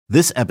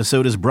This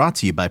episode is brought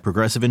to you by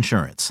Progressive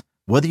Insurance.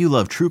 Whether you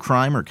love true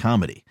crime or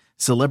comedy,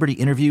 celebrity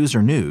interviews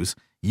or news,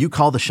 you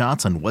call the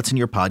shots on what's in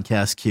your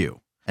podcast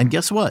queue. And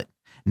guess what?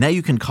 Now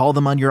you can call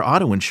them on your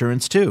auto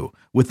insurance too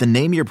with the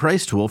Name Your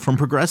Price tool from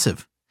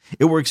Progressive.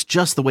 It works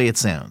just the way it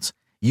sounds.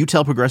 You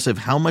tell Progressive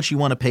how much you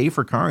want to pay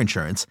for car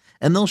insurance,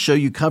 and they'll show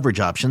you coverage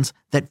options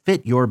that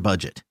fit your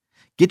budget.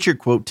 Get your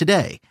quote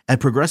today at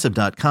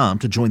Progressive.com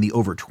to join the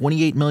over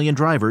 28 million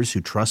drivers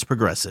who trust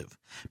Progressive.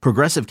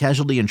 Progressive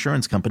Casualty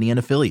Insurance Company and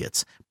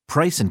Affiliates.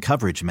 Price and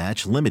coverage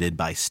match limited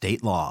by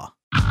state law.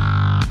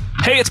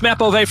 Hey, it's Matt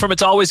Bove from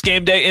It's Always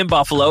Game Day in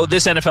Buffalo.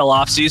 This NFL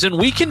offseason,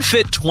 we can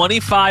fit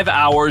 25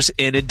 hours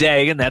in a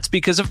day, and that's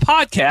because of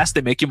podcasts.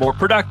 They make you more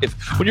productive.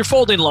 When you're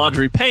folding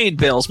laundry, paying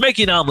bills,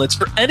 making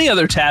omelets, or any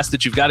other task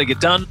that you've got to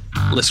get done,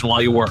 listen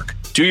while you work.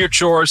 Do your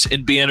chores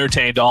and be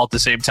entertained all at the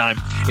same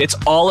time. It's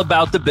all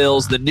about the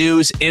Bills, the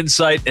news,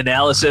 insight,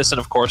 analysis, and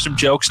of course some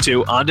jokes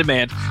too, on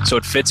demand, so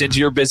it fits into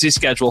your busy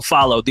schedule.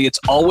 Follow the It's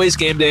Always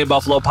Game Day in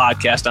Buffalo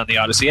podcast on the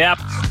Odyssey app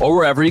or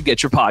wherever you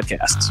get your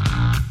podcasts.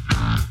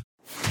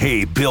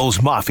 Hey,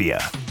 Bills Mafia.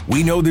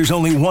 We know there's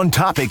only one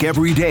topic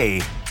every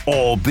day,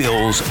 all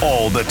Bills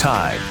all the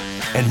time.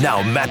 And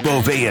now Matt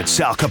Bove and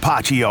Sal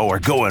Capaccio are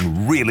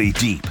going really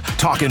deep,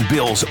 talking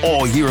Bills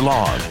all year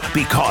long,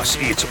 because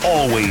it's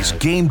always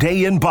game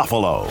day in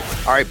Buffalo.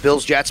 All right,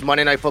 Bills-Jets,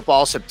 Monday Night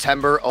Football,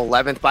 September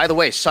 11th. By the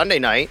way, Sunday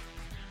night,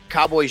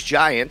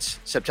 Cowboys-Giants,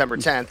 September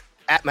 10th,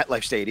 at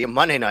MetLife Stadium.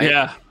 Monday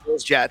night,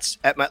 Bills-Jets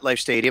at MetLife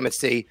Stadium. It's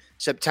the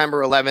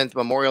September 11th,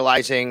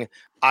 memorializing,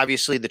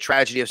 obviously, the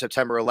tragedy of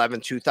September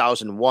 11th,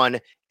 2001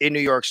 in New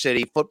York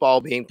City.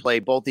 Football being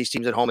played, both these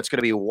teams at home. It's going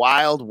to be a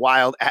wild,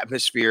 wild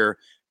atmosphere.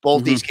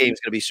 Both these games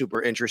are going to be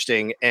super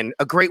interesting and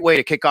a great way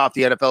to kick off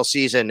the NFL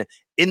season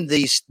in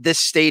this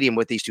stadium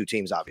with these two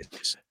teams,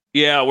 obviously.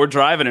 Yeah, we're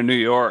driving to New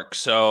York,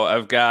 so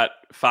I've got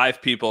 5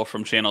 people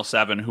from Channel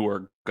 7 who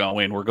are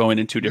going. We're going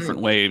in 2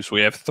 different waves. We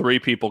have 3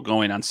 people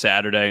going on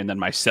Saturday, and then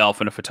myself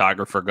and a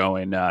photographer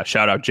going,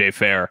 shout out Jay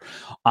Fair,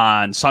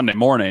 on Sunday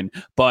morning.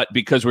 But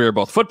because we are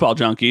both football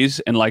junkies,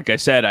 and like I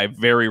said, I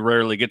very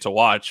rarely get to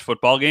watch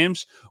football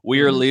games, we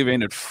are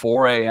leaving at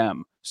 4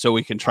 a.m. so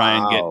we can try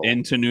and get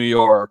into New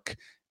York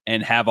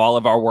and have all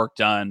of our work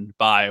done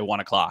by 1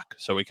 o'clock,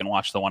 so we can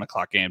watch the 1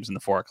 o'clock games and the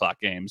 4 o'clock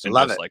games and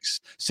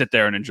sit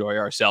there and enjoy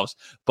ourselves.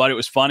 But it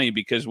was funny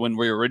because when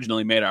we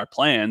originally made our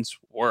plans,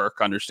 work,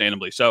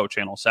 understandably so,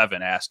 Channel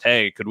 7 asked,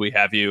 hey, could we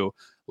have you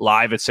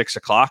live at 6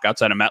 o'clock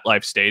outside of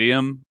MetLife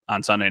Stadium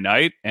on Sunday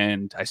night?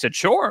 And I said,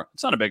 sure,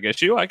 it's not a big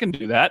issue. I can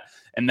do that.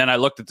 And then I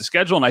looked at the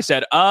schedule and I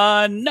said,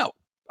 no.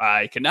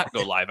 I cannot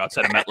go live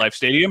outside of MetLife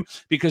Stadium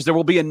because there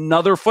will be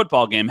another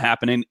football game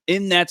happening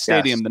in that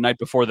stadium the night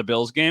before the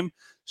Bills game.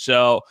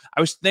 So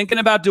I was thinking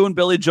about doing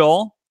Billy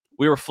Joel.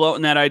 We were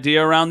floating that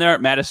idea around there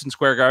at Madison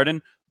Square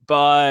Garden,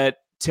 but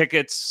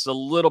tickets a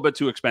little bit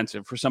too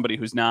expensive for somebody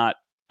who's not.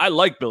 I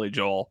like Billy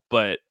Joel,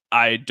 but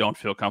I don't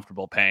feel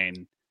comfortable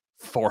paying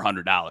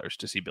 $400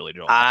 to see Billy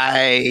Joel.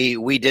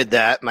 We did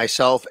that,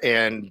 myself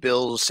and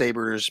Bill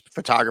Sabres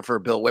photographer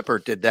Bill Whipper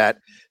did that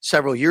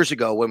several years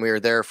ago when we were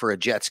there for a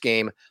Jets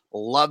game.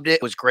 Loved it.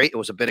 It was great. It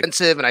was a bit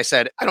expensive, and I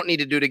said I don't need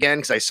to do it again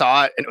because I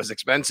saw it and it was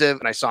expensive,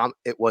 and I saw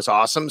it was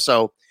awesome.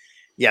 So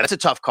yeah, that's a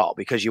tough call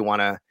because you want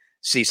to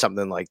see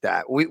something like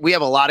that. We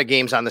have a lot of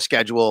games on the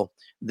schedule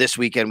this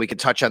weekend. We can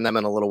touch on them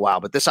in a little while,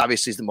 but this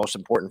obviously is the most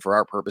important for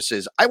our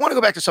purposes. I want to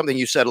go back to something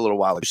you said a little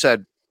while ago. You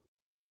said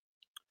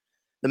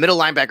the middle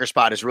linebacker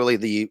spot is really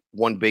the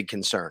one big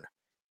concern.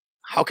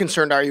 How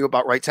concerned are you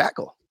about right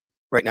tackle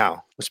right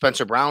now with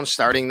Spencer Brown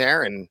starting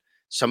there and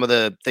some of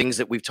the things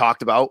that we've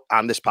talked about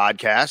on this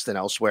podcast and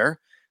elsewhere?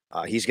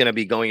 He's going to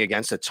be going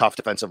against a tough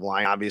defensive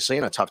line, obviously,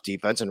 and a tough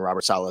defense and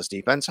Robert Saleh's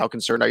defense. How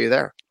concerned are you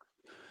there?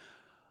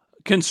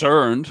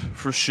 Concerned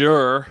for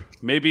sure.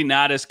 Maybe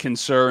not as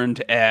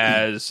concerned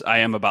as I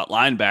am about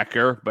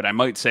linebacker, but I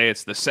might say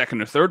it's the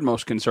second or third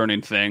most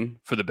concerning thing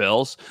for the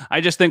Bills.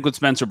 I just think with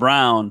Spencer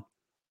Brown,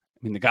 I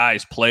mean, the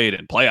guy's played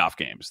in playoff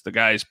games. The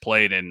guy's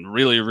played in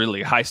really,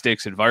 really high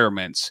stakes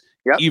environments.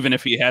 Yep. Even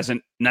if he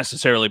hasn't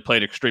necessarily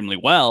played extremely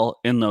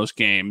well in those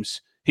games,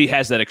 he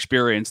has that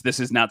experience. This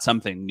is not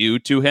something new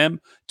to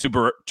him.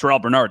 To Terrell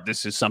Bernard,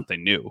 this is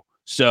something new.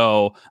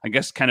 So I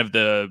guess kind of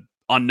the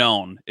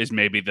unknown is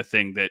maybe the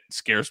thing that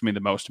scares me the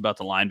most about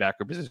the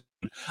linebacker position.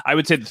 I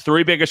would say the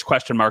 3 biggest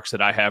question marks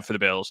that I have for the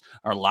Bills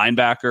are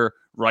linebacker,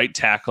 right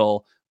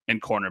tackle, and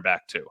cornerback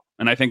too.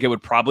 And I think it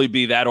would probably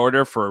be that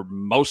order for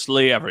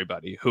mostly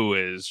everybody who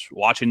is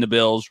watching the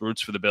Bills,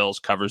 roots for the Bills,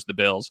 covers the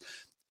Bills.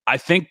 I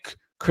think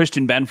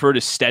Christian Benford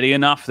is steady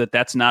enough that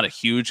that's not a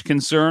huge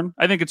concern.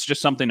 I think it's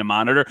just something to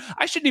monitor.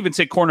 I shouldn't even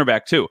say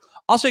cornerback too.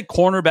 I'll say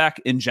cornerback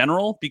in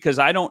general because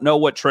I don't know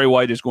what Trey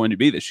White is going to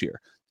be this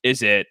year.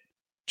 Is it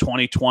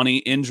 2020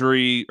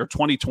 injury or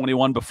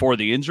 2021 before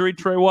the injury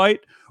Trey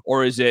White,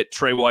 or is it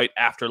Trey White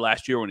after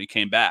last year when he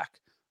came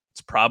back?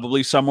 It's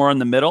probably somewhere in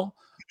the middle.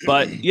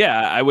 But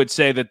yeah, I would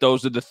say that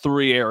those are the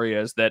 3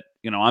 areas that,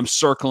 I'm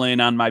circling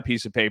on my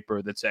piece of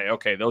paper that say,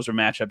 okay, those are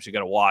matchups you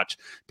got to watch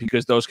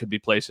because those could be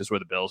places where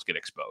the Bills get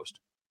exposed.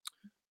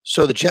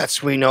 So the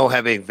Jets, we know,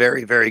 have a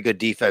very, very good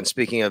defense.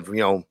 Speaking of,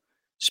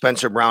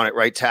 Spencer Brown at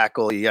right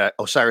tackle, you got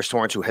Osiris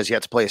Torrance, who has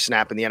yet to play a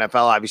snap in the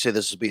NFL. Obviously,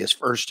 this will be his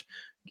first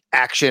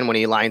action when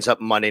he lines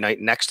up Monday night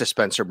next to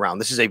Spencer Brown.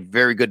 This is a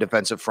very good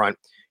defensive front.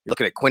 You're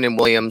looking at Quinnen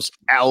Williams,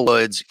 Al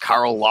Woods,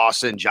 Carl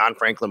Lawson, John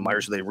Franklin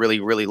Myers, who they really,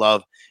 really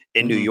love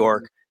in New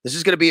York. This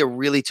is going to be a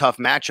really tough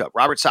matchup.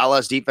 Robert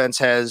Saleh's defense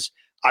has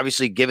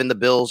obviously given the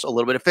Bills a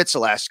little bit of fits the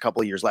last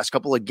couple of years, last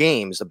couple of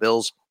games. The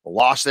Bills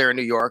lost there in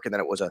New York, and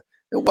then it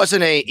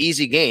wasn't an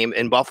easy game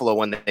in Buffalo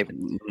when they.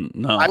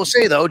 No. I will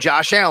say though,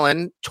 Josh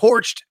Allen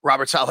torched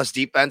Robert Saleh's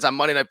defense on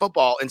Monday Night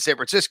Football in San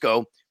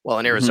Francisco,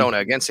 in Arizona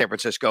against San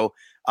Francisco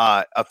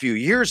a few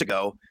years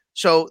ago.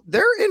 So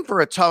they're in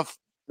for a tough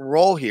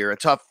role here, a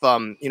tough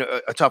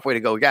way to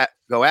go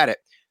at it,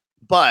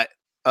 but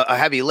a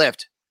heavy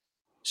lift.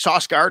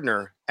 Sauce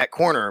Gardner at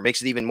corner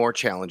makes it even more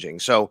challenging.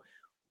 So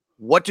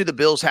what do the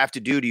Bills have to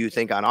do you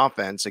think, on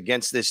offense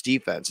against this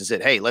defense? Is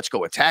it, hey, let's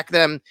go attack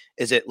them?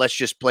 Is it, let's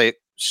just play it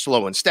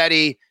slow and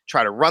steady,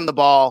 try to run the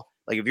ball?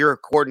 Like, if you're a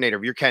coordinator,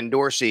 if you're Ken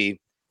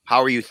Dorsey,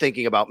 how are you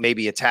thinking about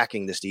maybe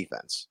attacking this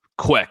defense?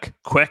 Quick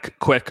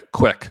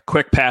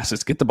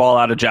passes. Get the ball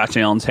out of Josh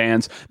Allen's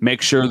hands.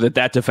 Make sure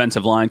that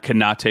defensive line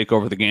cannot take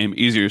over the game.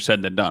 Easier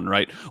said than done,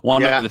 right?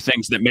 One of the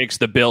things that makes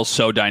the Bills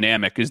so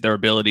dynamic is their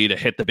ability to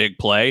hit the big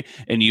play.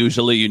 And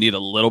usually you need a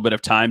little bit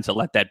of time to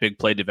let that big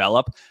play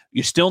develop.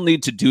 You still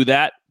need to do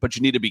that, but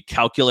you need to be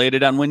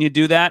calculated on when you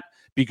do that.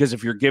 Because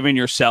if you're giving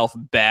yourself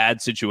bad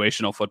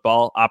situational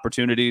football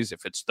opportunities,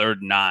 if it's 3rd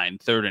and 9,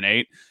 3rd and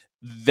 8,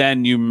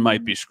 then you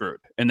might be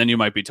screwed. And then you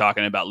might be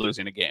talking about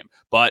losing a game.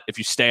 But if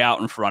you stay out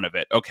in front of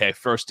it, okay,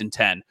 1st and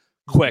 10,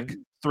 quick,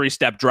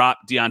 3-step drop,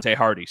 Deontay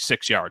Hardy,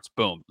 6 yards,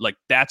 boom. Like,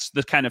 that's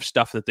the kind of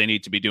stuff that they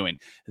need to be doing.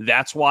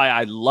 That's why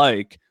I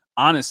like,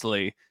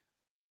 honestly,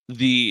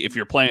 if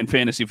you're playing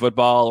fantasy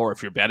football or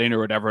if you're betting or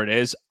whatever it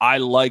is, I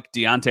like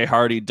Deontay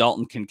Hardy,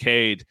 Dalton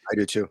Kincaid. I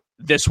do too.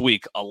 This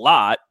week a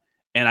lot.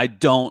 And I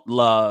don't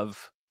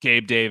love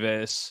Gabe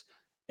Davis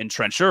and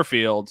Trent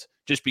Sherfield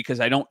just because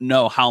I don't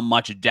know how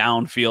much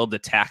downfield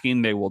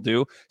attacking they will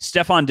do.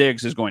 Stephon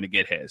Diggs is going to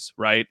get his,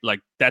 right? Like,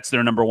 that's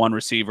their number one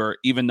receiver,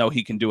 even though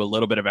he can do a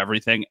little bit of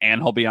everything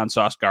and he'll be on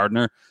Sauce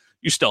Gardner.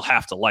 You still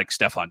have to like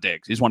Stephon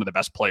Diggs. He's one of the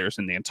best players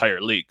in the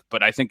entire league.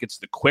 But I think it's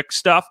the quick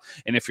stuff.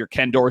 And if you're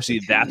Ken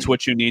Dorsey, that's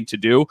what you need to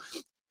do.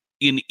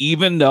 And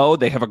even though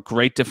they have a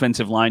great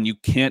defensive line, you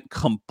can't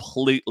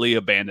completely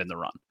abandon the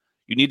run.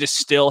 You need to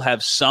still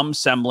have some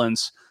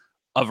semblance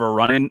of a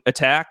running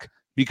attack,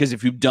 because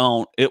if you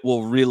don't, it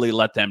will really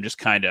let them just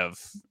kind of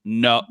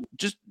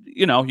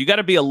you got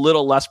to be a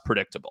little less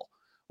predictable,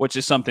 which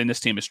is something this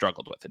team has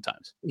struggled with at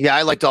times. Yeah,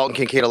 I like Dalton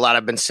Kincaid a lot.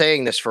 I've been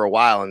saying this for a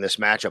while in this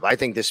matchup. I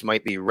think this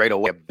might be right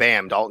away,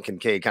 bam, Dalton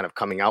Kincaid kind of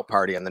coming out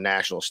party on the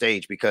national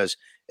stage, because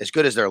as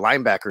good as their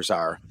linebackers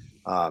are,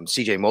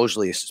 CJ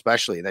Mosley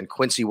especially, and then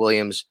Quincy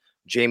Williams,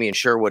 Jamie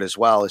Sherwood as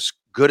well, as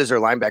good as their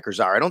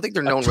linebackers are, I don't think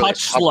they're known really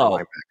slow.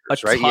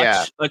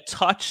 A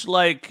touch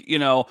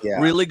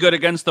really good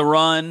against the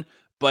run,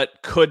 but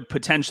could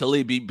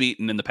potentially be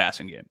beaten in the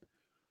passing game.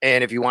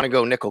 And if you want to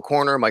go nickel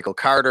corner, Michael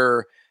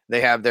Carter, they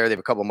have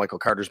a couple of Michael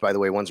Carters, by the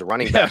way. One's a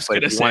running back.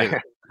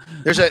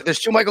 There's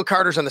 2 Michael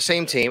Carters on the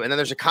same team, and then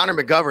there's a Connor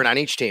McGovern on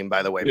each team,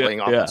 by the way, playing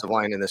offensive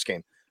line in this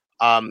game.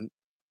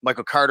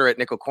 Michael Carter at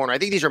nickel corner. I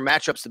think these are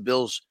matchups the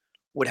Bills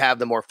would have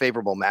the more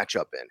favorable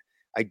matchup in.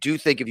 I do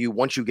think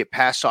once you get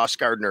past Sauce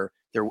Gardner,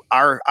 there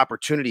are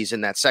opportunities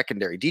in that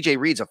secondary. DJ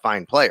Reed's a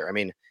fine player. I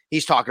mean,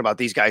 he's talking about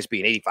these guys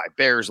being 85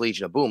 Bears,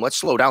 Legion of Boom. Let's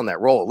slow down that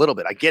roll a little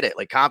bit. I get it.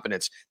 Like,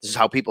 confidence. This is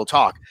how people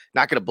talk.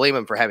 Not going to blame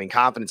him for having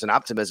confidence and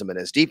optimism in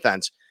his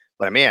defense.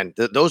 But man,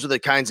 those are the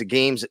kinds of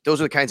games, those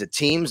are the kinds of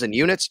teams and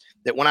units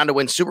that went on to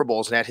win Super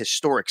Bowls and had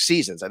historic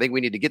seasons. I think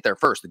we need to get there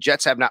first. The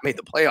Jets have not made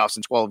the playoffs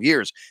in 12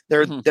 years.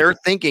 They're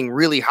thinking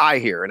really high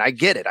here, and I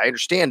get it. I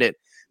understand it.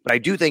 But I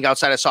do think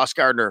outside of Sauce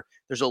Gardner,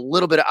 there's a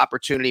little bit of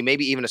opportunity,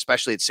 maybe even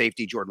especially at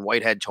safety. Jordan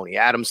Whitehead, Tony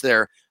Adams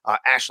there,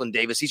 Ashlyn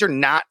Davis. These are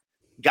not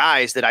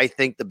guys that I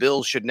think the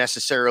Bills should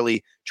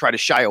necessarily try to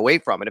shy away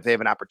from. And if they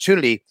have an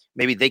opportunity,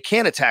 maybe they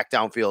can attack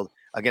downfield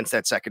against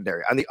that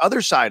secondary. On the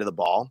other side of the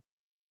ball,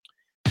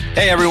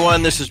 hey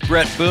everyone, this is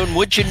Brett Boone.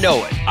 Would you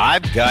know it?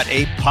 I've got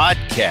a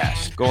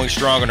podcast going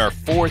strong in our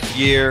 4th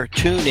year.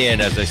 Tune in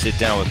as I sit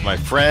down with my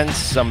friends,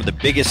 some of the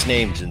biggest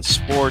names in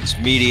sports,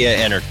 media,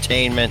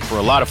 entertainment, for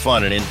a lot of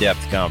fun and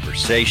in-depth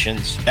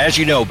conversations. As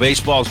you know,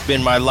 baseball's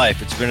been my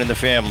life. It's been in the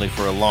family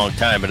for a long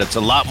time, but it's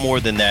a lot more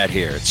than that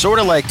here. It's sort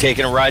of like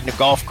taking a ride in a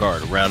golf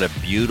cart around a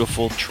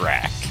beautiful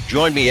track.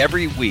 Join me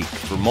every week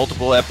for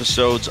multiple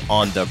episodes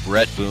on the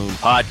Brett Boone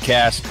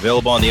Podcast,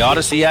 available on the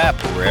Odyssey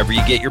app or wherever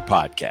you get your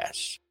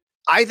podcasts.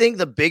 I think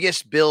the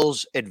biggest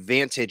Bills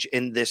advantage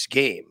in this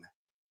game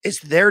is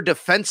their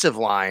defensive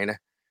line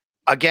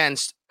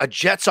against a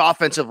Jets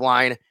offensive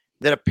line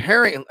that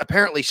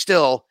apparently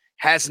still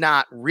has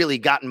not really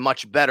gotten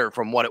much better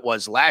from what it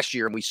was last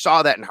year. And we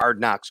saw that in Hard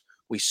Knocks.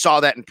 We saw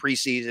that in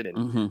preseason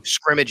and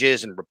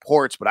scrimmages and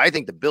reports. But I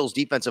think the Bills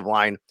defensive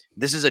line,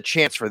 this is a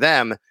chance for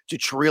them to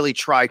really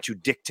try to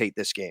dictate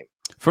this game.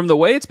 From the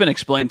way it's been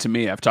explained to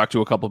me, I've talked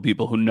to a couple of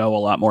people who know a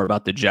lot more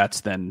about the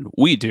Jets than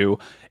we do.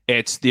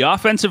 It's the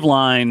offensive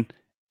line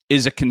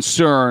is a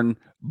concern,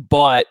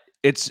 but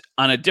it's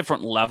on a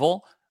different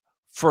level.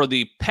 For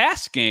the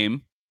pass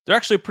game, they're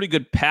actually a pretty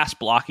good pass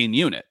blocking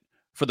unit.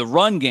 For the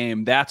run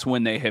game, that's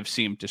when they have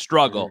seemed to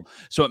struggle.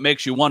 So it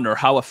makes you wonder,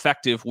 how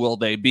effective will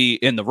they be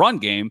in the run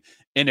game?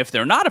 And if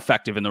they're not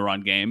effective in the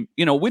run game,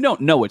 we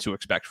don't know what to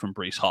expect from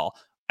Breece Hall.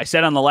 I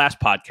said on the last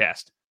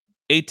podcast,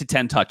 8 to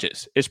 10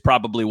 touches is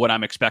probably what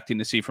I'm expecting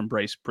to see from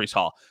Breece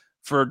Hall.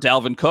 For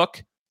Dalvin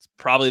Cook, it's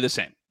probably the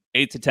same,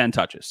 8 to 10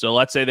 touches. So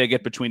let's say they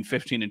get between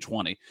 15 and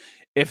 20.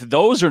 If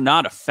those are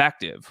not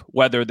effective,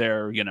 whether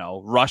they're,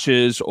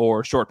 rushes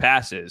or short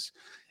passes,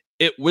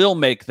 it will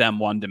make them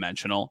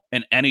one-dimensional.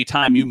 And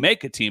anytime you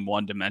make a team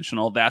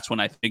one-dimensional, that's when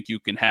I think you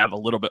can have a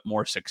little bit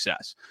more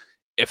success.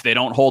 If they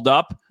don't hold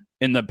up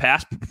in the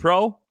pass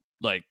pro,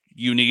 like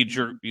you need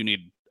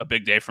a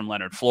big day from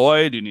Leonard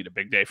Floyd, you need a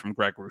big day from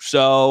Greg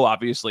Rousseau.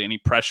 Obviously, any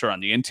pressure on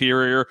the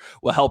interior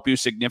will help you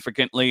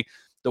significantly.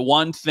 The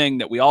one thing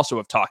that we also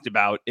have talked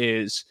about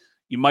is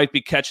you might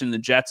be catching the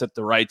Jets at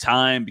the right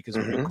time because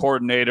of a new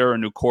coordinator, a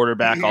new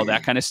quarterback, all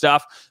that kind of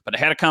stuff. But I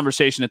had a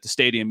conversation at the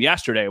stadium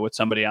yesterday with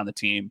somebody on the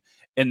team,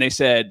 and they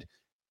said,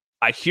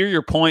 I hear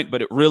your point,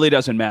 but it really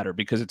doesn't matter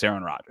because it's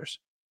Aaron Rodgers.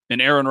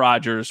 And Aaron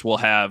Rodgers will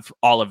have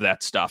all of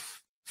that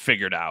stuff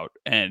figured out,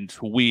 and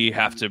we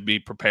have to be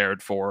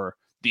prepared for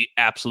the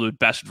absolute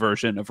best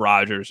version of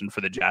Rodgers and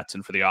for the Jets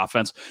and for the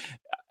offense.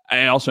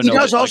 I also know he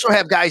does also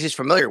have guys he's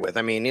familiar with.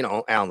 I mean,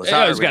 Allen Lazard.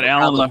 Yeah, he's got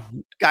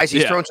Allen. Guys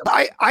he's thrown.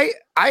 I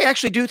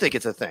actually do think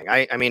it's a thing.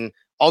 I mean,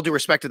 all due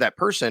respect to that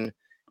person,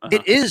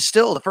 it is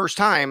still the first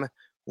time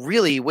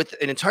really with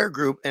an entire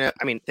group. And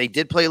I mean, they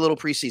did play a little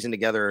preseason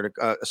together,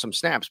 some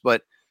snaps,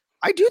 but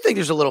I do think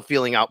there's a little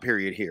feeling out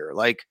period here.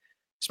 Like,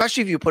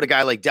 especially if you put a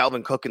guy like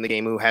Dalvin Cook in the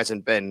game who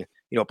hasn't been,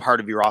 part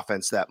of your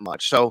offense that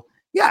much. So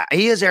yeah,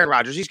 he is Aaron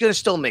Rodgers. He's going to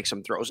still make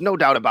some throws. No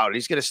doubt about it.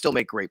 He's going to still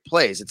make great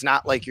plays. It's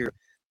not like you're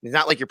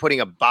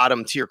putting a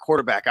bottom tier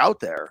quarterback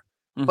out there,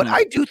 but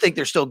I do think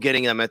they're still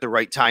getting them at the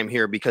right time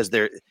here because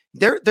there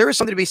is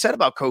something to be said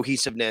about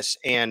cohesiveness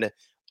and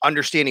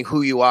understanding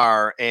who you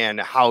are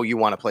and how you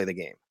want to play the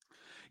game.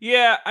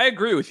 Yeah, I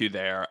agree with you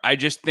there. I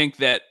just think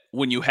that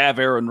when you have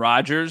Aaron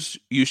Rodgers,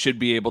 you should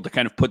be able to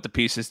kind of put the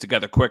pieces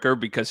together quicker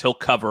because he'll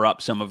cover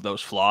up some of those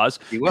flaws.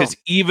 Because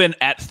even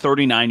at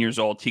 39 years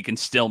old, he can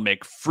still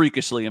make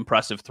freakishly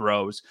impressive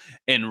throws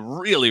and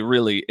really,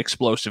 really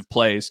explosive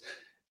plays.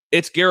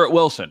 It's Garrett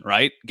Wilson,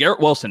 right?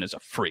 Garrett Wilson is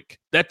a freak.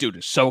 That dude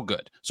is so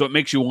good. So it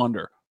makes you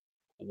wonder,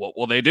 what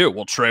will they do?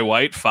 Will Trey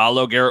White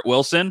follow Garrett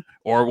Wilson,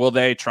 or will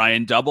they try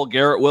and double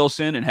Garrett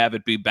Wilson and have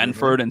it be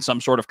Benford and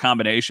some sort of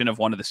combination of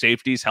one of the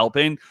safeties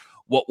helping?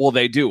 What will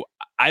they do?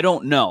 I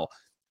don't know.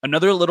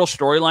 Another little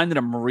storyline that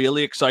I'm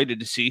really excited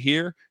to see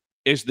here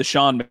is the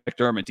Sean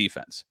McDermott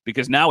defense,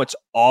 because now it's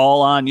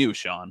all on you,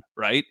 Sean,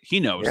 right? He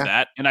knows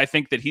that. And I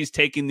think that he's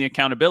taking the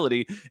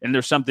accountability, and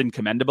there's something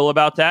commendable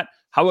about that.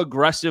 How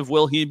aggressive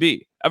will he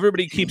be?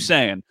 Everybody keeps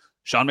saying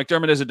Sean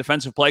McDermott is a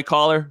defensive play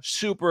caller,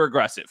 super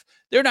aggressive.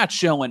 They're not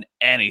showing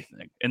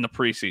anything in the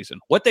preseason.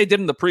 What they did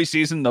in the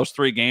preseason, those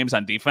 3 games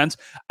on defense,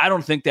 I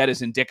don't think that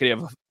is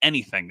indicative of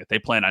anything that they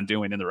plan on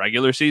doing in the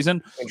regular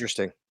season.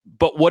 Interesting.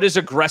 But what does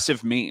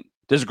aggressive mean?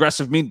 Does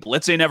aggressive mean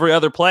blitzing every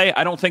other play?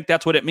 I don't think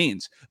that's what it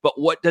means. But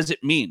what does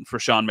it mean for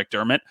Sean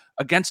McDermott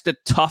against a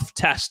tough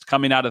test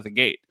coming out of the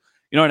gate?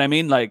 You know what I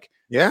mean? Like,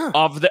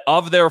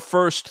 of their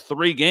first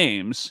 3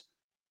 games,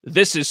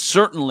 this is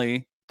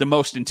certainly the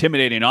most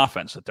intimidating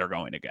offense that they're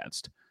going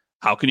against.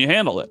 How can you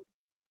handle it?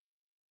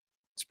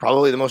 It's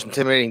probably the most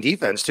intimidating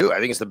defense too. I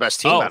think it's the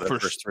best team out of the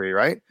first 3,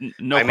 right?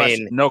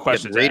 No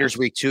question. Raiders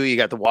week 2, you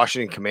got the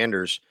Washington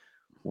Commanders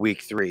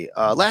week 3.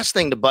 Last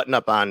thing to button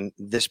up on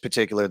this the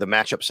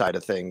matchup side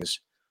of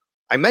things.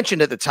 I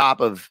mentioned at the top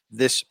of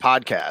this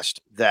podcast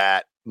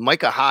that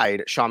Micah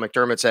Hyde, Sean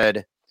McDermott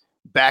said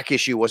back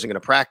issue wasn't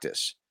going to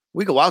practice.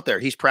 We go out there,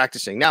 he's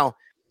practicing. Now,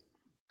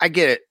 I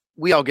get it.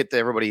 We all get that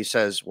everybody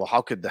says, well,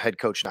 how could the head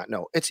coach not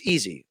know? It's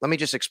easy. Let me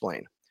just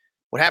explain.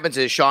 What happens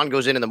is Sean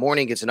goes in the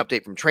morning, gets an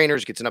update from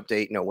trainers, gets an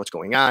update, what's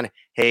going on.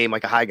 Hey,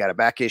 Micah Hyde got a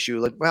back issue.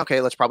 Like, well,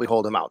 okay, let's probably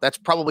hold him out. That's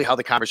probably how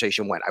the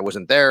conversation went. I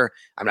wasn't there.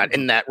 I'm not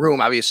in that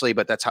room, obviously,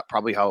 but that's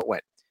probably how it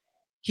went.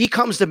 He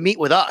comes to meet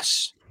with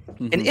us.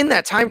 And in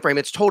that time frame,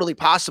 it's totally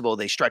possible.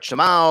 They stretched him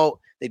out.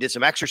 They did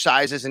some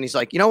exercises. And he's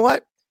like, you know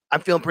what?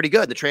 I'm feeling pretty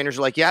good. The trainers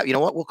are like, yeah, you know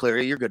what? We'll clear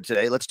you. You're good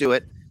today. Let's do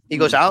it. He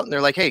goes out and they're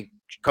like, hey,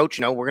 coach,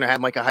 we're going to have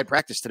Micah Hyde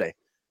practice today.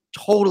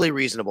 Totally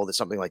reasonable that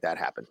something like that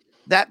happened.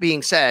 That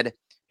being said,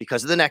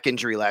 because of the neck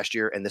injury last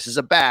year, and this is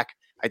a back,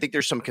 I think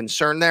there's some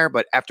concern there,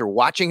 but after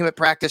watching him at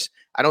practice,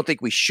 I don't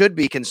think we should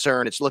be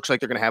concerned. It looks like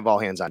they're going to have all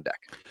hands on deck.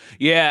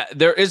 Yeah,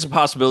 there is a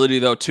possibility,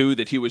 though, too,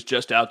 that he was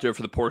just out there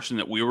for the portion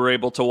that we were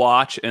able to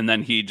watch, and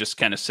then he just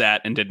kind of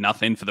sat and did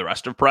nothing for the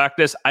rest of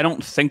practice. I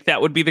don't think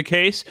that would be the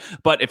case,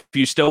 but if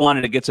you still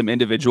wanted to get some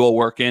individual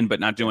work in, but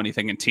not do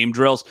anything in team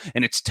drills,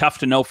 and it's tough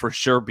to know for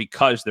sure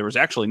because there was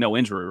actually no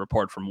injury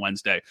report from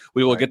Wednesday.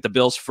 We will get the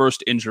Bills'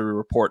 first injury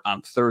report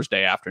on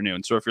Thursday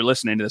afternoon. So if you're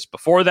listening to this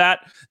before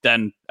that,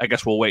 then I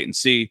guess we'll wait and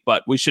see,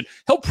 but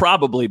he'll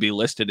probably be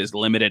listed as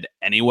limited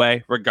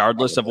anyway,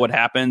 regardless of what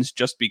happens,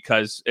 just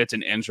because it's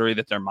an injury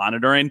that they're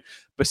monitoring.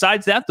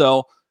 Besides that,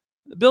 though,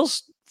 the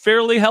Bills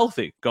fairly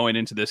healthy going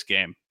into this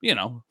game.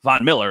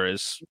 Von Miller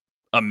is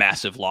a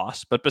massive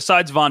loss, but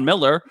besides Von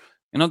Miller,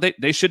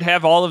 they should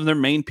have all of their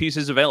main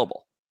pieces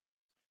available.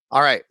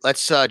 All right,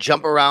 let's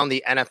jump around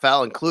the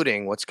NFL,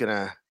 including what's going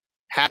to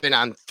happen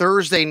on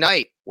Thursday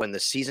night when the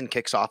season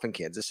kicks off in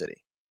Kansas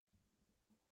City.